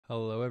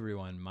Hello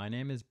everyone, my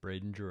name is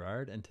Braden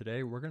Gerard and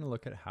today we're going to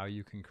look at how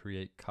you can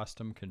create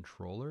custom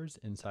controllers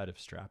inside of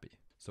Strapi.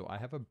 So I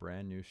have a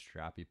brand new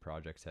Strapi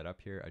project set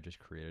up here. I just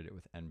created it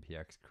with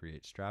npx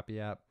create Strapi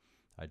app.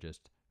 I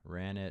just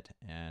ran it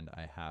and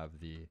I have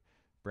the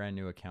brand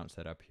new account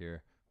set up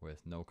here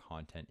with no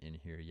content in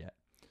here yet.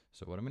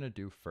 So what I'm going to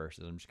do first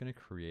is I'm just going to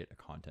create a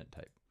content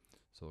type.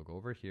 So we'll go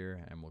over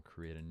here and we'll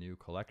create a new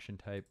collection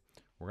type.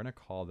 We're going to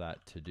call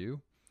that to do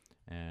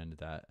and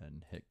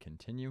hit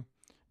continue.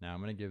 Now I'm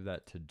going to give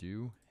that to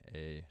do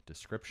a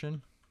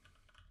description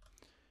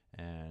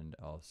and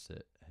I'll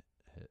hit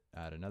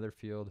add another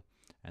field,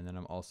 and then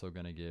I'm also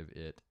going to give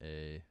it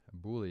a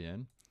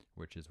Boolean,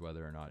 which is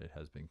whether or not it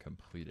has been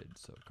completed.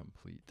 So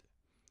complete.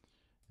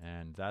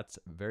 And that's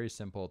a very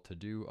simple to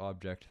do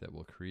object that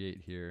we'll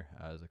create here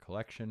as a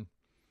collection,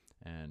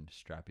 and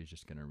Strapi is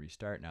just going to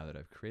restart now that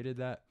I've created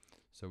that.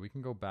 So we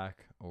can go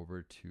back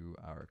over to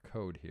our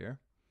code here.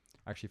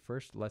 Actually,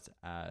 first let's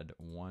add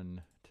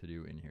one to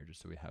do in here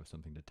just so we have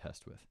something to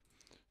test with.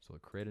 So we'll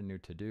create a new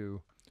to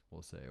do.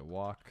 We'll say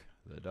walk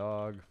the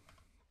dog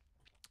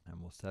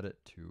and we'll set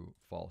it to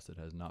false. It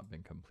has not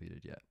been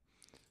completed yet.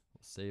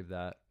 We'll save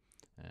that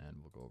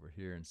and we'll go over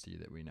here and see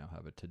that we now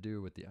have a to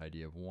do with the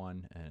ID of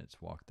 1 and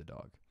it's walk the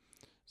dog.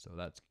 So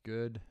that's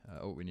good.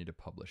 We need to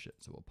publish it.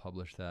 So we'll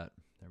publish that.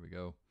 There we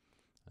go.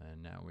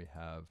 And now we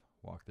have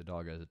walk the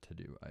dog as a to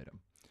do item.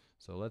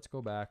 So let's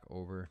go back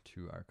over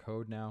to our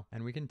code now,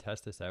 and we can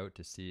test this out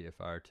to see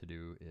if our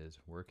to-do is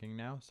working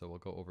now. So we'll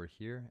go over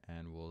here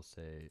and we'll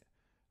say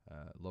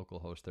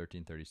localhost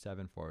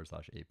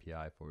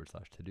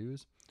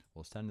 1337/API/to-dos.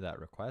 We'll send that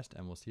request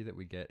and we'll see that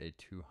we get a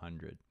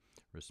 200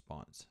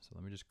 response. So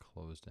let me just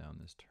close down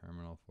this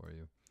terminal for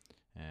you.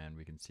 And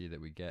we can see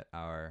that we get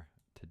our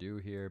to-do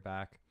here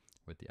back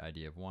with the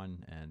ID of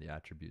 1 and the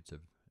attributes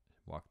of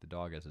walk the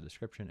dog as a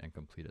description and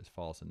complete as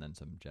false, and then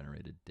some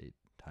generated date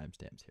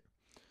timestamps here.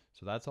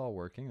 So that's all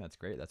working. That's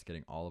great. That's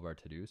getting all of our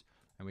to-dos.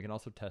 And we can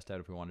also test out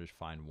if we want to just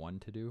find one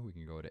to-do. We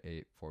can go to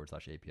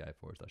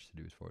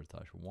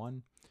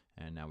 /API/to-dos/1.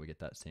 And now we get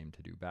that same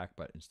to-do back.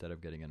 But instead of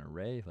getting an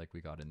array like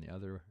we got in the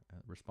other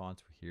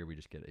response, here we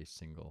just get a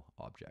single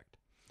object.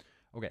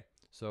 Okay,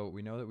 so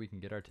we know that we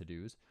can get our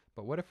to-dos.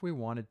 But what if we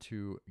wanted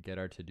to get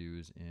our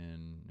to-dos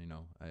in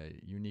a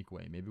unique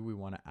way? Maybe we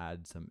want to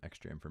add some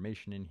extra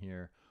information in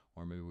here,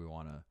 or maybe we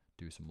want to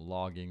do some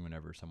logging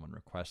whenever someone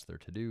requests their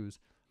to-dos.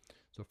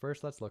 So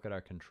first, let's look at our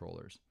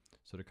controllers.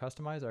 So to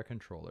customize our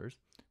controllers,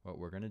 what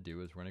we're going to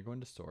do is we're going to go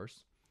into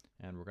source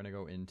and we're going to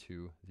go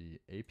into the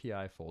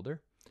API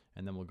folder,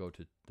 and then we'll go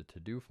to the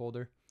to-do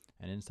folder,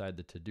 and inside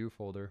the to-do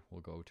folder,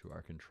 we'll go to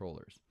our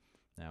controllers.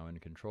 Now in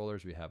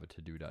controllers, we have a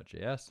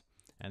to-do.js,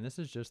 and this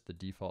is just the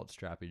default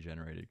Strapi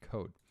generated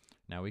code.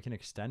 Now we can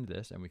extend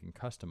this and we can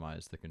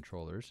customize the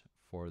controllers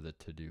for the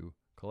to-do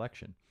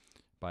collection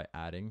by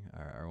adding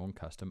our own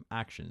custom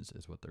actions,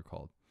 is what they're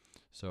called.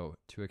 So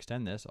to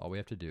extend this, all we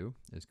have to do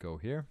is go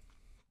here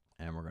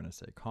and we're going to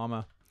say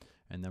comma,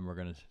 and then we're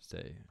going to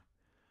say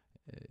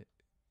the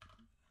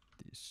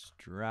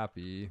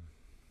Strapi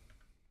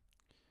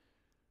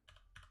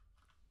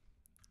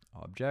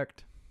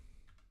object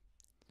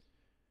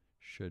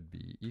should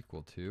be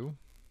equal to,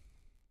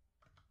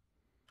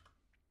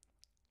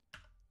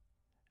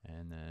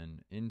 and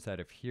then inside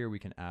of here we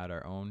can add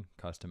our own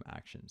custom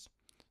actions.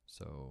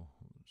 So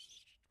let's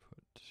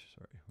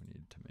we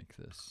need to make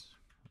this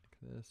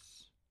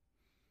this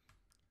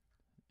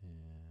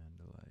and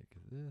like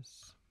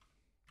this,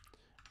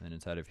 and then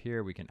inside of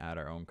here we can add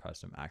our own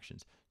custom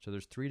actions. So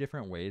there's 3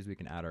 different ways we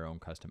can add our own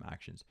custom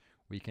actions.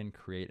 We can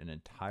create an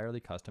entirely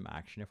custom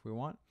action if we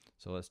want.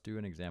 So let's do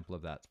an example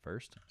of that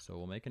first. So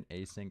we'll make an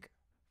async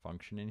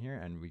function in here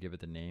and we give it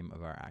the name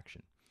of our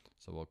action.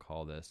 So we'll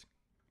call this,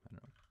 I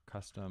don't know,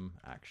 custom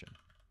action.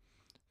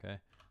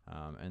 Okay,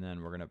 and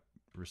then we're going to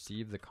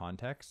receive the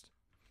context,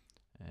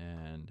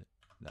 and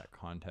that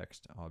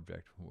context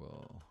object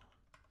will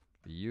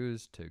be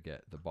used to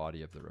get the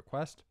body of the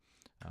request,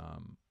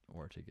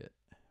 or to get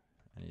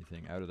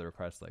anything out of the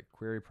request like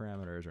query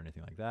parameters or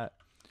anything like that.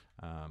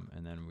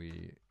 And then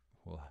we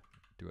will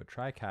do a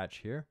try catch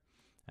here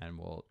and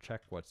we'll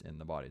check what's in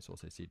the body. So we'll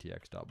say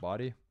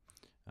ctx.body,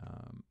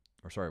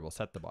 we'll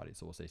set the body.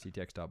 So we'll say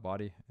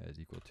ctx.body is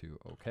equal to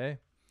OK.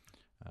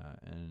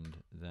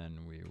 And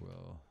then we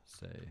will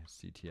say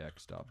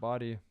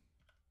ctx.body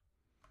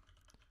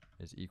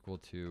is equal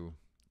to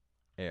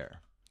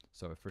error.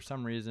 So if for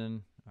some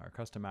reason our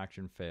custom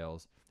action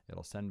fails,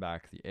 it'll send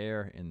back the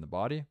error in the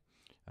body.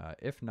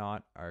 If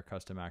not, our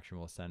custom action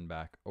will send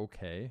back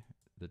OK,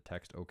 the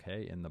text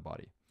OK in the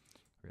body.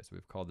 Okay, so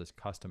we've called this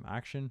custom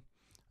action.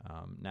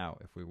 Now,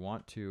 if we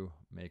want to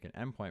make an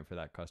endpoint for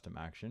that custom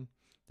action,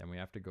 then we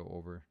have to go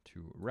over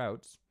to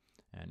routes,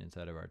 and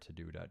inside of our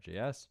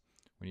to-do.js,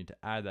 we need to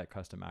add that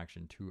custom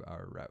action to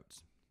our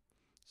routes.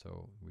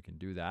 So we can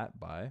do that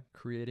by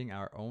creating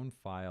our own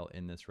file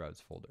in this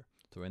routes folder.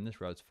 So in this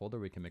routes folder,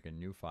 we can make a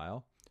new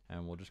file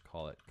and we'll just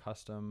call it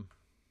custom.js.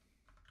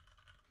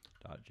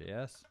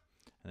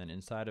 And then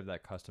inside of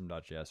that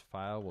custom.js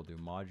file, we'll do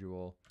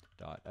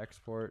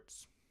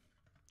module.exports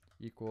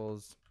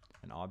equals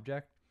an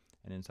object,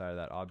 and inside of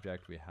that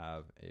object we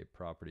have a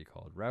property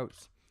called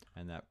routes,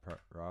 and that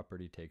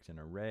property takes an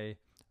array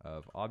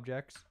of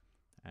objects,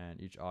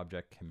 and each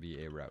object can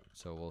be a route.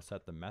 So we'll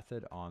set the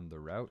method on the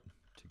route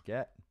to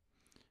get,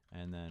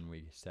 and then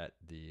we set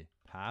the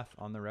path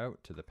on the route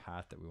to the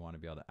path that we want to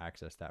be able to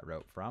access that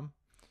route from.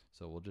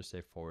 So we'll just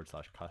say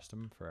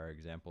 /custom for our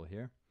example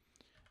here.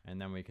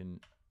 And then we can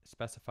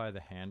specify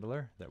the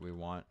handler that we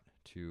want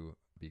to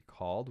be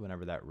called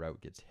whenever that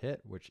route gets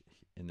hit, which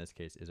in this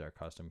case is our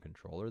custom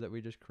controller that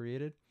we just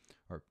created,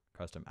 or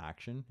custom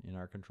action in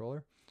our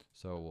controller.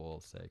 So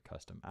we'll say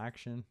custom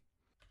action,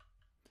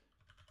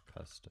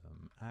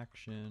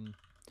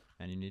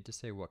 and you need to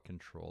say what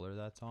controller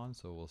that's on.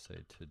 So we'll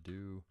say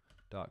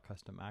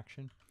to-do.custom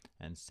action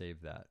and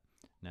save that.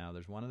 Now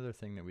there's one other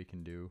thing that we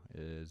can do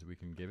is we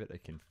can give it a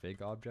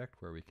config object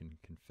where we can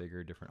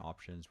configure different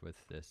options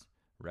with this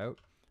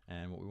route.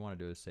 And what we want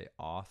to do is say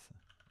auth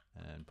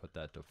and put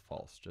that to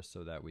false, just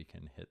so that we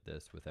can hit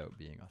this without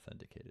being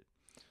authenticated.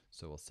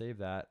 So we'll save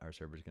that. Our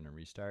server is going to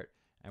restart,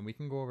 and we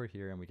can go over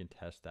here and we can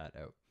test that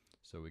out.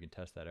 So we can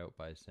test that out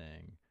by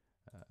saying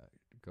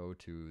go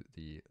to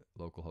the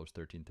localhost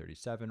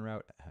 1337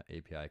 route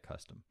API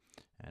custom.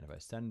 And if I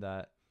send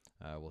that,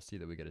 we'll see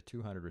that we get a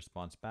 200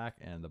 response back,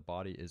 and the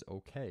body is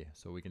okay.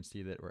 So we can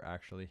see that we're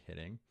actually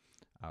hitting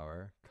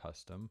our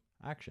custom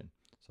action.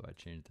 So I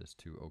change this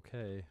to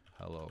okay,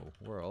 hello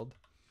world,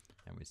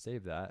 and we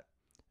save that.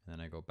 And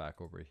then I go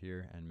back over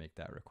here and make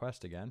that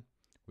request again.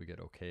 We get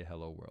okay,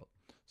 hello world.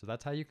 So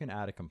that's how you can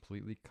add a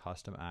completely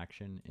custom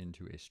action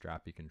into a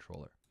Strapi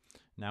controller.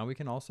 Now we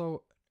can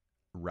also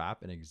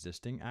wrap an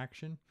existing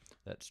action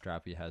that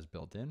Strapi has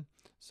built in.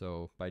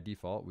 So by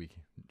default, we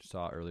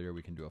saw earlier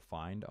we can do a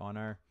find on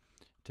our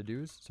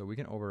to-dos. So we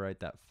can overwrite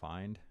that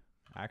find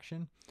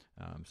action.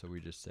 So we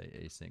just say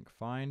async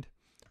find,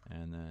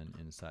 and then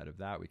inside of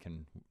that we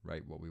can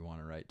write what we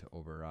want to write to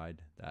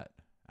override that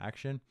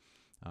action,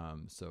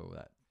 so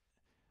that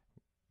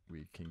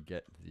we can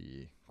get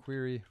the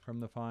query from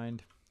the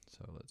find.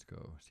 So let's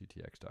go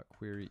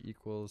ctx.query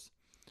equals,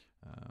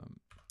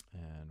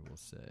 and we'll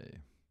say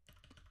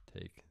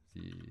take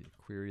the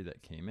query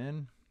that came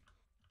in,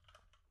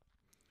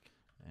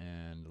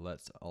 and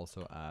let's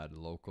also add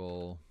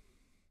local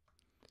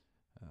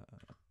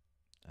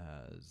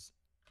as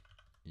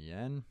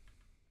en.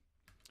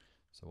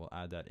 So we'll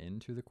add that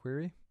into the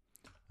query,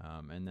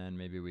 and then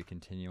maybe we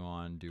continue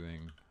on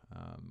doing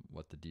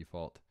what the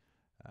default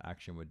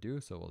action would do.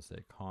 So we'll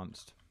say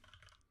const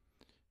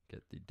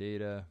get the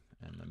data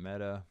and the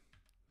meta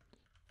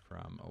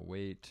from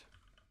await,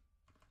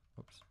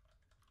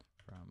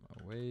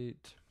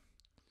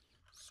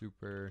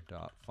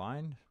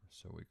 super.find.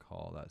 So we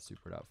call that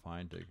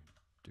super.find to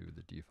do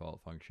the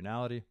default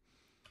functionality,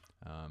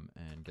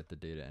 and get the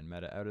data and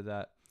meta out of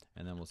that.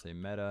 And then we'll say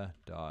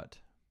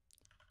meta.date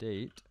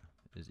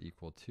is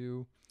equal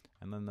to,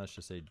 and then let's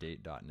just say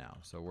date.now.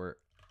 So we're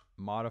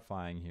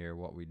modifying here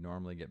what we'd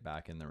normally get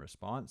back in the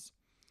response.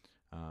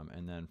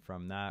 And then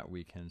from that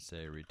we can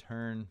say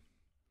return,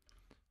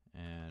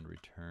 and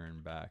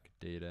return back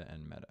data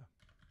and meta.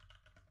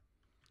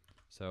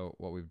 So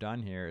what we've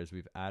done here is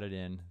we've added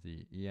in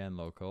the en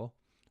local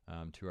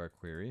to our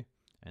query,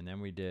 and then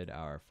we did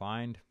our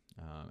find,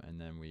 and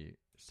then we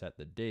set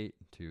the date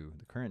to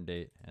the current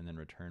date, and then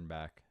return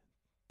back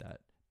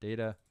that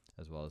data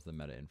as well as the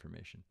meta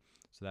information.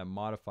 So that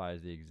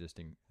modifies the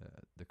existing,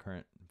 the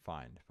current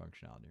find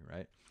functionality,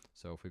 right?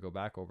 So if we go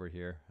back over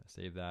here,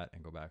 save that,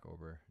 and go back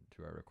over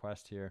to our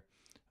request here,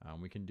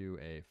 we can do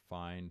a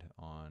find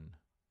on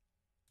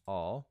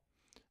all.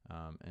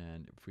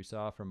 And if we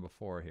saw from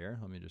before here,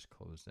 let me just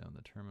close down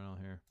the terminal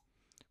here.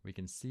 We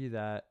can see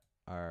that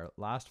our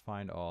last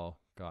find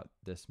all got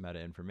this meta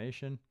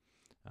information,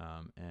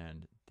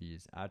 and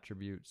these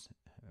attributes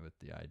with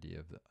the ID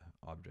of the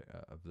object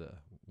of the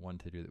one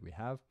to do that we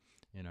have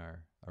in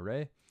our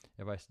array.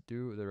 If I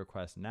do the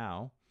request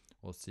now,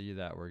 we'll see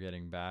that we're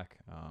getting back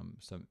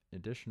some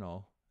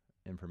additional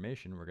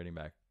information. We're getting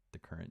back the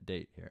current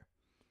date here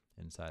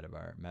inside of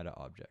our meta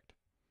object,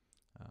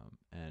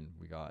 and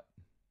we got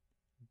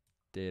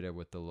data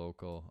with the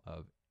local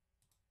of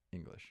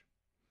English.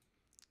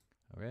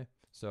 Okay,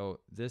 so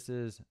this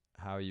is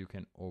how you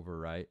can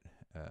overwrite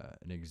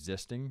an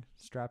existing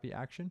Strapi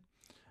action.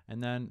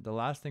 And then the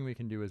last thing we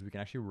can do is we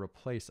can actually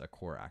replace a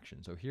core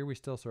action. So here we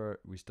still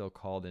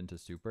called into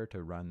super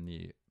to run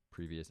the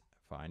previous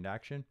find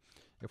action.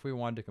 If we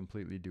wanted to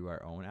completely do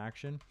our own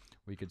action,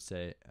 we could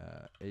say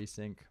if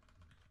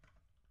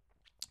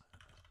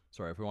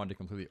we wanted to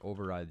completely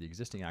override the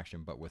existing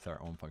action but with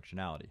our own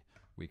functionality,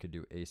 we could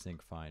do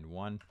async find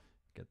one,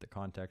 get the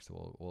context,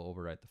 we'll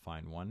overwrite the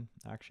find one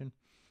action,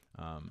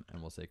 and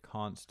we'll say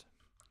const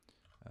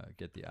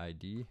get the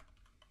ID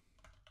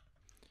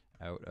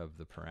out of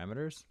the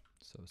parameters,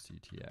 so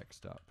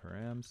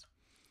ctx.params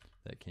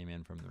that came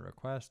in from the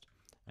request,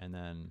 and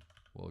then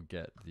we'll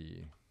get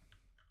the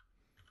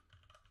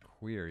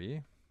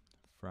query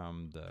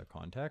from the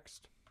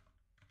context,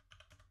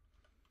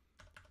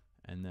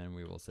 and then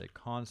we will say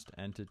const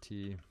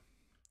entity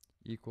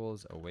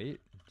equals await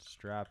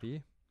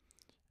Strapi,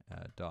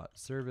 dot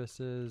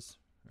services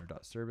or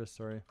dot service,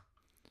 sorry.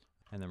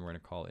 And then we're going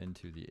to call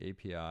into the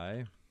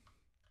API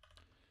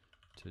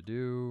to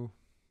do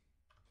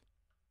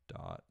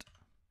dot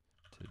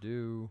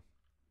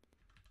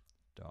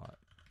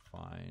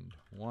find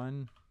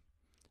one.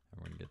 And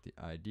we're going to get the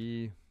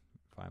ID,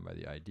 find by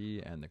the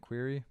ID and the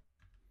query.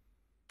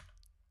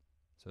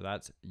 So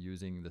that's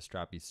using the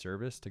Strapi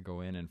service to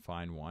go in and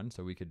find one.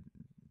 So we could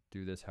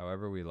do this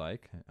however we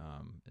like.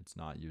 It's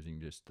not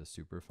using just the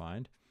super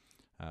find.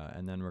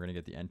 And then we're going to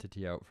get the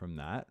entity out from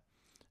that.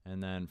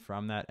 And then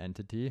from that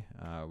entity,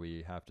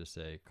 we have to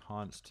say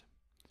const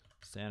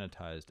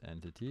sanitized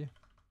entity,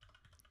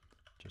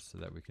 just so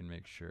that we can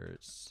make sure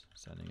it's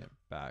sending it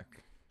back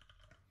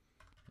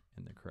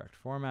in the correct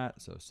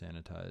format. So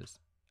sanitized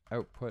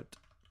output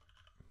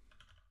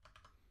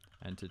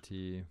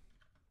entity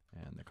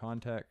and the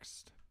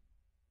context.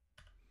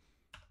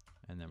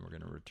 And then we're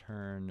going to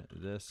return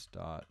this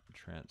dot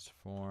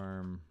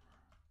transform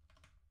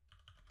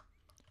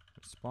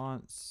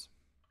response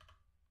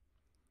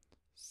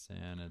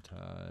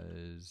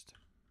sanitized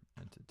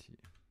entity.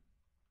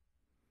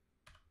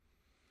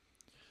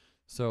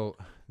 So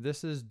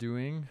this is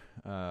doing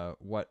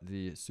what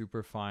the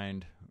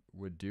superfind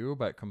would do,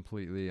 but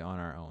completely on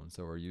our own.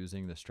 So we're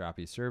using the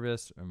Strapi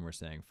service and we're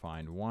saying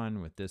find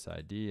one with this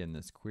ID and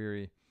this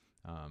query.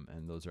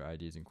 And those are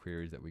IDs and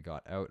queries that we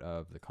got out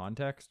of the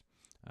context.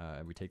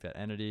 We take that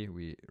entity,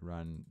 we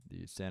run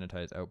the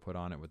sanitized output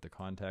on it with the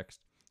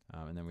context,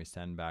 and then we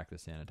send back the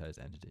sanitized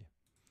entity.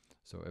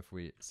 So if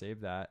we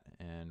save that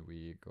and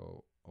we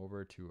go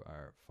over to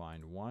our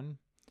find one,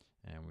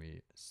 and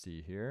we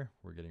see here,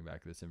 we're getting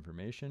back this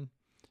information.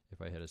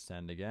 If I hit a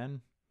send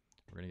again,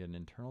 we're going to get an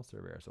internal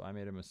server error. So I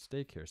made a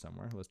mistake here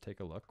somewhere. Let's take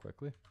a look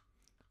quickly.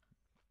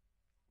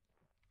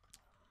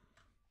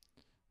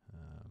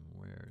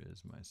 Where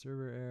is my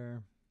server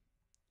error?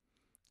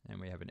 And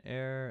we have an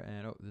error,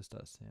 and oh, this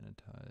does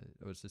sanitize.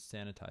 Oh, it's just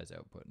sanitize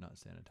output, not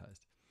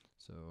sanitized.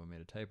 So I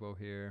made a typo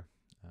here.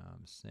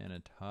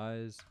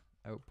 Sanitize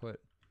output,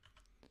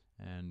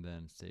 and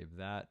then save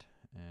that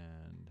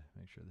and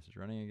make sure this is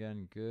running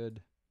again.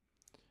 Good.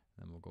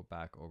 Then we'll go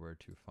back over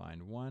to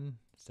find one,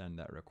 send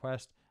that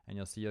request, and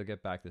you'll see you'll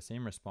get back the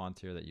same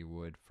response here that you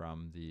would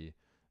from the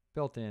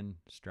built-in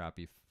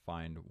Strapi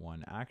find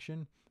one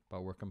action,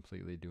 but we're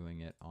completely doing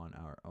it on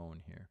our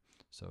own here.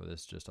 So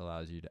this just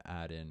allows you to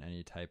add in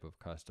any type of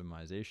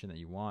customization that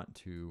you want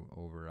to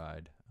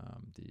override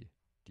the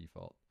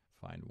default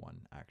find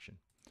one action.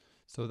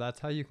 So that's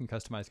how you can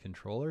customize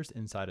controllers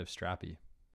inside of Strapi.